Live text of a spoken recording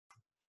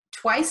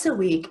twice a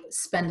week,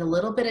 spend a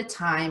little bit of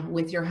time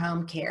with your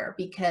home care,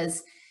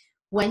 because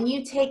when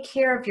you take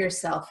care of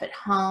yourself at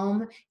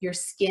home, your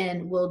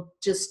skin will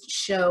just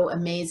show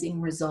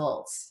amazing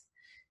results.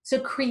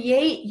 So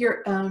create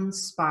your own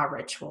spa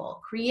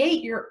ritual,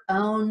 create your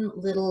own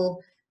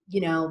little,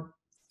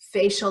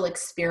 facial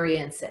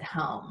experience at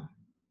home.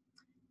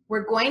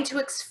 We're going to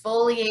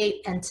exfoliate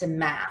and to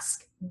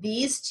mask.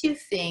 These two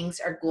things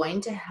are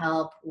going to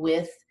help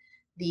with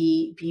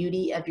the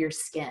beauty of your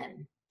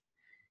skin.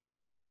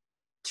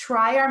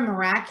 Try our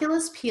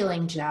miraculous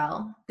peeling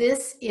gel.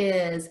 This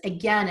is,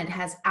 again, it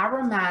has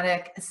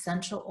aromatic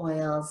essential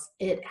oils.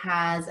 It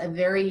has a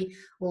very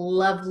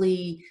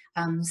lovely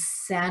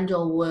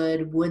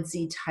sandalwood,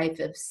 woodsy type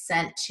of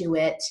scent to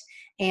it.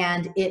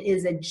 And it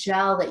is a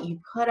gel that you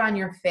put on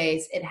your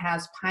face. It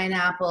has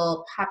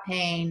pineapple,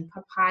 papain,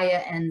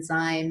 papaya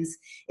enzymes.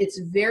 It's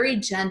very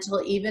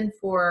gentle, even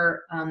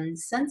for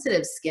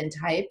sensitive skin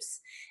types.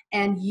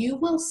 And you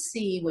will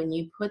see when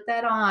you put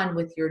that on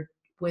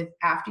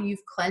after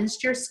you've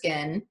cleansed your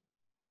skin,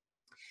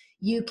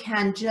 you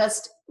can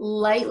just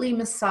lightly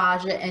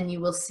massage it and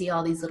you will see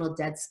all these little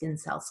dead skin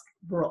cells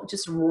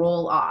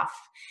roll off.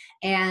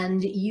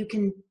 And you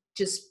can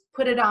just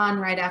put it on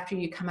right after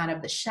you come out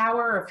of the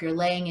shower, or if you're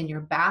laying in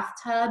your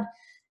bathtub,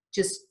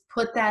 just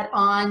put that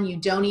on. You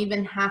don't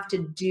even have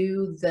to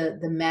do the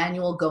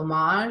manual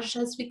gommage,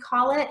 as we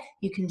call it.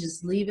 You can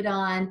just leave it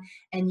on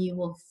and you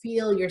will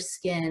feel your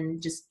skin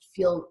just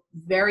feel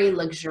very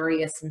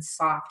luxurious and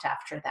soft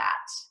after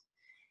that.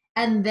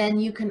 And then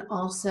you can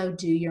also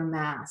do your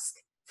mask.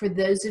 For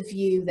those of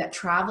you that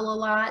travel a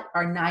lot,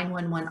 our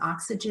 911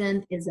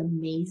 oxygen is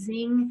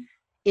amazing.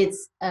 It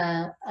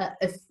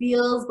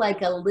feels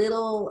like a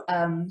little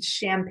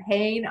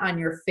champagne on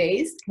your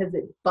face because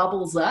it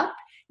bubbles up.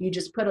 You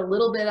just put a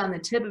little bit on the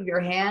tip of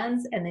your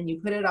hands and then you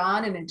put it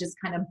on and it just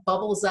kind of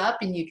bubbles up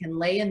and you can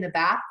lay in the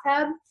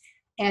bathtub.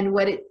 And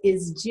what it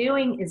is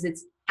doing is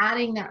it's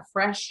adding that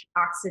fresh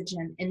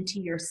oxygen into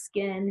your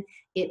skin.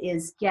 It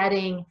is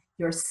getting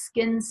your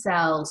skin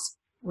cells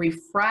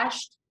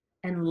refreshed,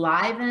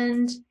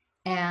 enlivened,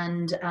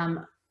 and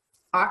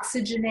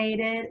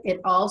oxygenated. It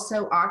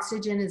also,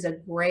 oxygen is a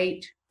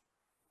great,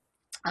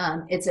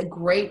 it's a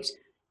great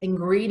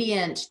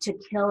ingredient to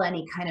kill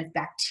any kind of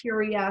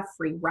bacteria,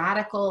 free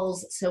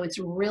radicals. So it's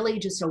really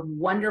just a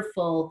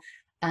wonderful,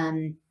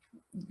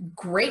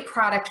 great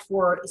product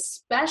for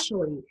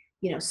especially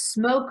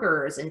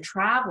smokers and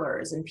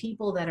travelers and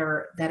people that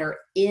are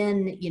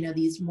in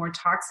these more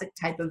toxic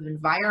type of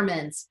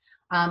environments.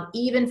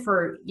 Even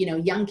for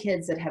young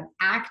kids that have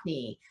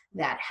acne,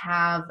 that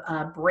have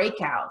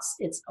breakouts,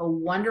 it's a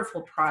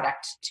wonderful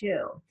product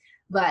too.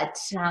 But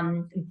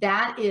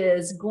that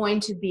is going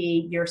to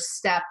be your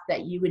step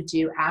that you would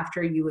do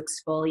after you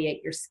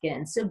exfoliate your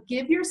skin. So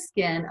give your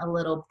skin a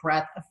little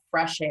breath of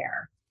fresh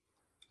air.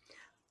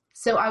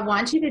 So I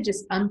want you to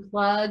just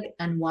unplug,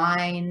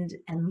 unwind,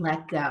 and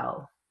let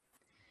go.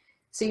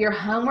 So your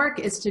homework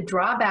is to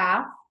draw a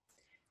bath,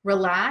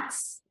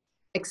 relax,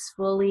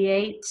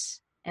 exfoliate,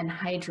 and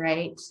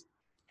hydrate,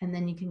 and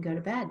then you can go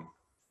to bed.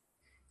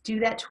 Do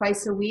that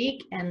twice a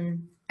week,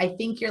 and I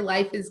think your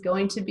life is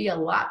going to be a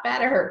lot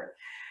better.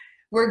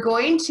 We're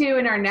going to,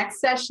 in our next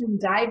session,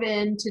 dive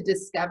in to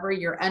discover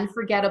your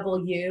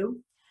unforgettable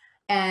you.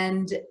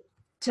 And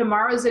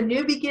tomorrow's a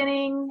new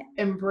beginning.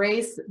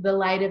 Embrace the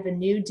light of a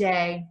new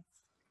day,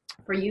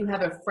 for you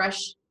have a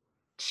fresh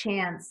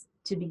chance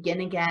to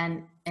begin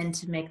again and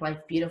to make life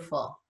beautiful.